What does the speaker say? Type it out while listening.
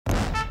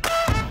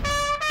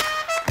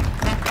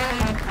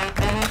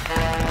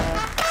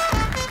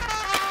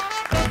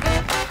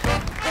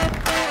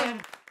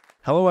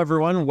Hello,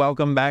 everyone.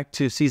 Welcome back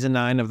to Season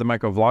 9 of the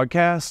Micro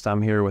Vlogcast.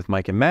 I'm here with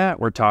Mike and Matt.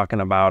 We're talking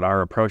about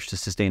our approach to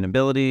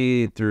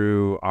sustainability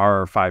through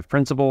our 5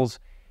 principles.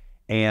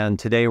 And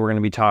today we're going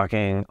to be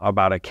talking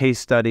about a case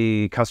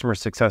study, customer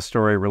success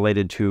story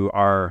related to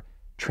our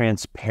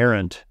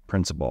transparent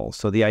principle.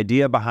 So the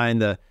idea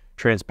behind the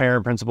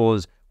transparent principle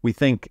is we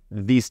think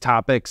these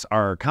topics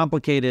are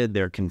complicated,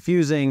 they're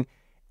confusing,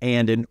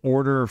 and in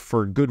order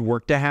for good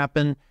work to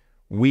happen,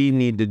 we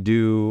need to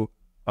do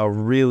a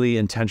really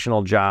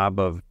intentional job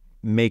of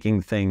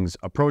making things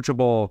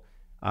approachable,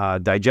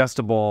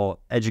 digestible.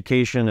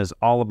 Education is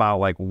all about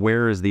like,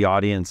 where is the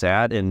audience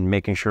at, and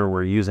making sure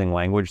we're using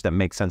language that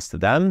makes sense to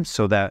them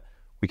so that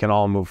we can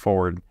all move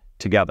forward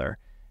together.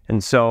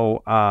 And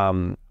so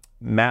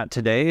Matt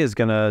today is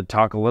going to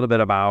talk a little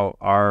bit about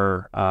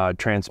our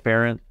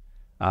transparent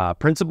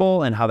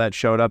principle and how that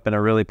showed up in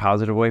a really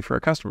positive way for a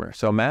customer.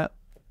 So Matt?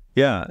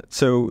 Yeah,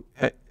 so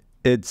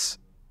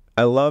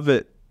I love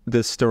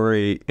this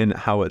story and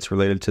how it's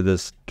related to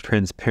this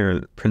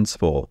transparent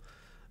principle.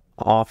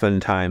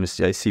 Oftentimes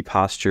I see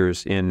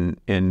postures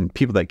in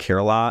people that care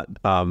a lot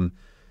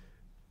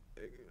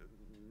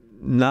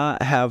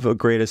not have a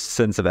greatest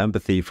sense of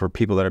empathy for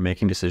people that are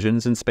making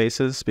decisions in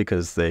spaces,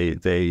 because they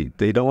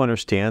don't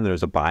understand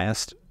there's a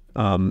bias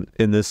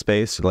in this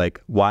space, like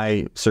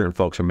why certain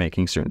folks are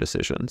making certain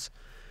decisions.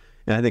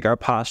 And I think our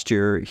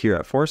posture here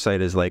at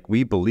Foresight is like,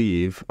 we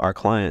believe our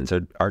clients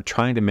are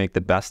trying to make the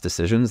best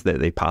decisions that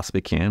they possibly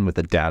can with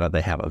the data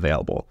they have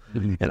available.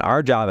 Mm-hmm. And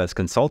our job as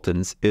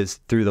consultants is,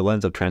 through the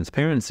lens of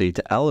transparency,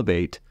 to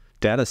elevate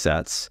data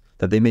sets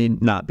that they may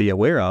not be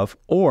aware of,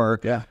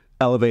 or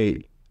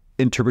elevate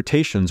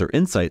interpretations or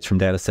insights from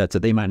data sets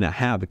that they might not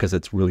have because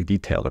it's really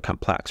detailed or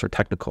complex or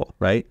technical,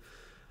 right?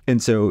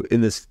 And so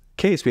in this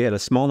case, we had a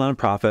small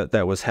nonprofit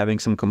that was having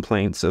some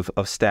complaints of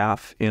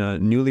staff in a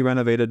newly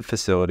renovated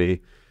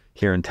facility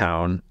here in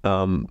town,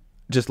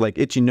 just like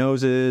itchy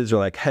noses or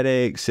like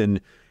headaches,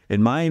 and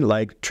mine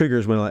like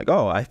triggers when like,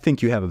 oh, I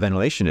think you have a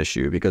ventilation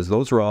issue, because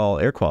those were all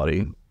air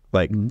quality,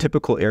 like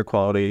typical air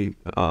quality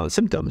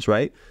symptoms,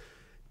 right?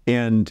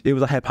 And it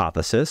was a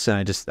hypothesis,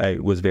 and I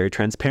was very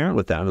transparent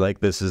with them. Like,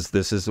 this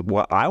is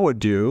what I would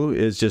do,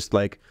 is just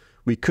like,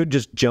 we could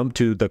just jump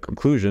to the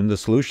conclusion, the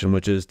solution,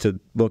 which is to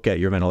look at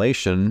your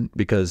ventilation,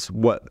 because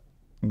what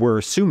we're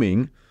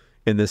assuming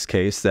in this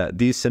case, that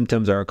these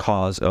symptoms are a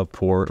cause of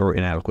poor or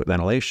inadequate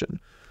ventilation.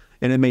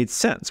 And it made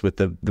sense with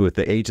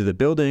the age of the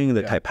building,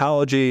 the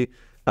typology,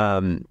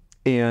 and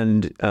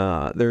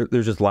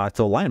there's just lots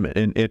of alignment.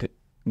 And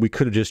we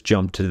could have just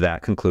jumped to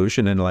that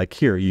conclusion and like,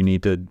 here, you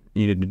need to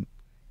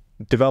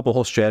develop a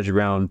whole strategy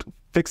around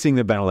fixing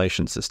the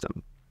ventilation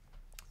system.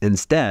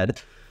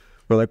 Instead,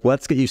 we're like,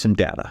 let's get you some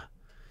data.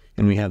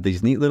 And we have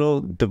these neat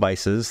little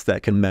devices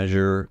that can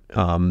measure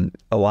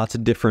lots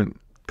of different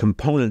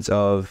components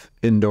of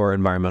indoor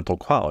environmental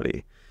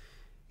quality.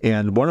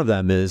 And one of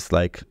them is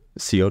like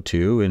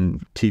CO2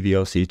 and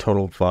TVOC,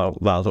 total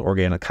volatile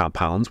organic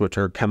compounds, which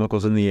are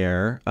chemicals in the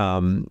air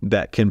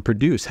that can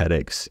produce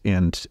headaches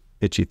and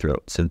itchy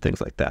throats and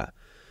things like that.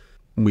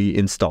 We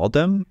installed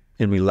them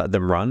and we let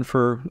them run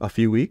for a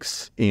few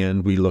weeks,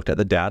 and we looked at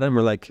the data and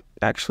we're like,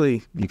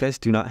 actually, you guys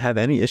do not have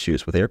any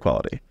issues with air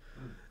quality.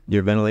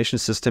 Your ventilation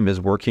system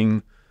is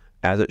working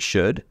as it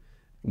should.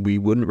 We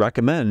wouldn't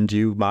recommend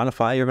you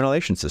modify your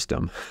ventilation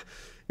system.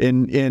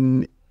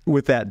 In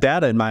with that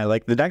data in mind,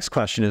 like the next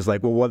question is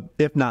like, well, what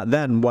if not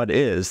then, what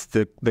is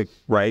the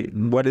right,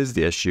 what is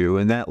the issue?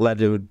 And that led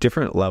to a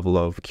different level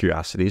of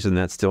curiosities, and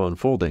that's still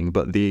unfolding.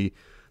 But the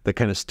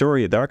kind of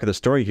story, the arc of the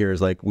story here is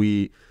like,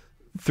 we,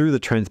 through the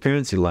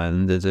transparency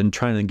lens, is in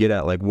trying to get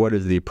at like, what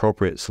is the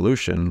appropriate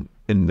solution,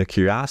 in the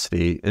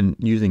curiosity, and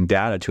using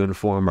data to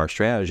inform our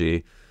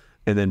strategy,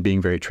 and then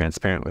being very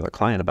transparent with our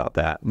client about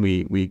that.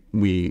 We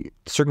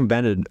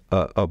circumvented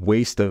a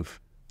waste of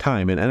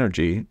time and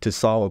energy to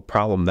solve a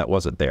problem that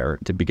wasn't there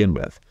to begin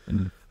with.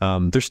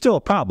 Mm-hmm. There's still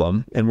a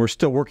problem, and we're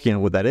still working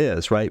on what that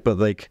is, right? But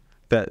like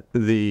that,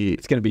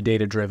 it's going to be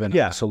data-driven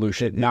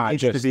solution, not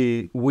just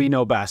we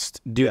know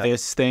best, do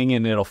this thing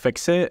and it'll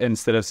fix it,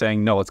 instead of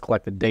saying, no, let's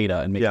collect the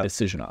data and make a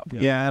decision up.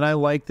 Yeah, and I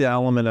like the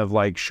element of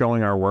like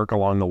showing our work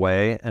along the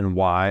way and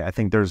why. I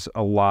think there's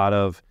a lot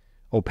of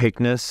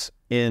opaqueness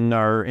in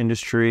our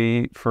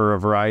industry for a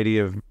variety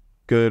of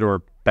good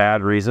or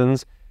bad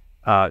reasons,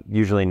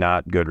 usually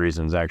not good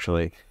reasons,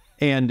 actually.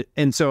 And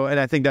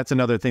I think that's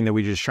another thing that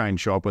we just try and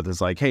show up with,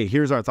 is like, hey,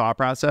 here's our thought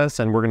process,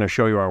 and we're going to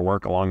show you our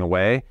work along the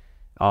way,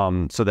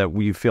 so that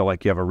we feel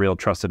like you have a real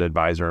trusted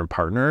advisor and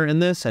partner in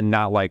this, and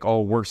not like,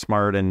 oh, we're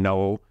smart and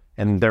know,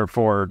 and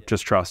therefore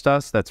just trust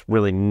us. That's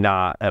really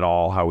not at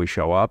all how we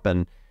show up,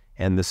 and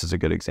this is a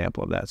good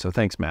example of that. So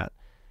thanks, Matt.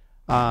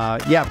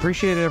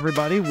 Appreciate it,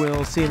 everybody.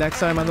 We'll see you next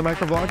time on the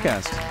Micro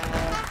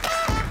Vlogcast.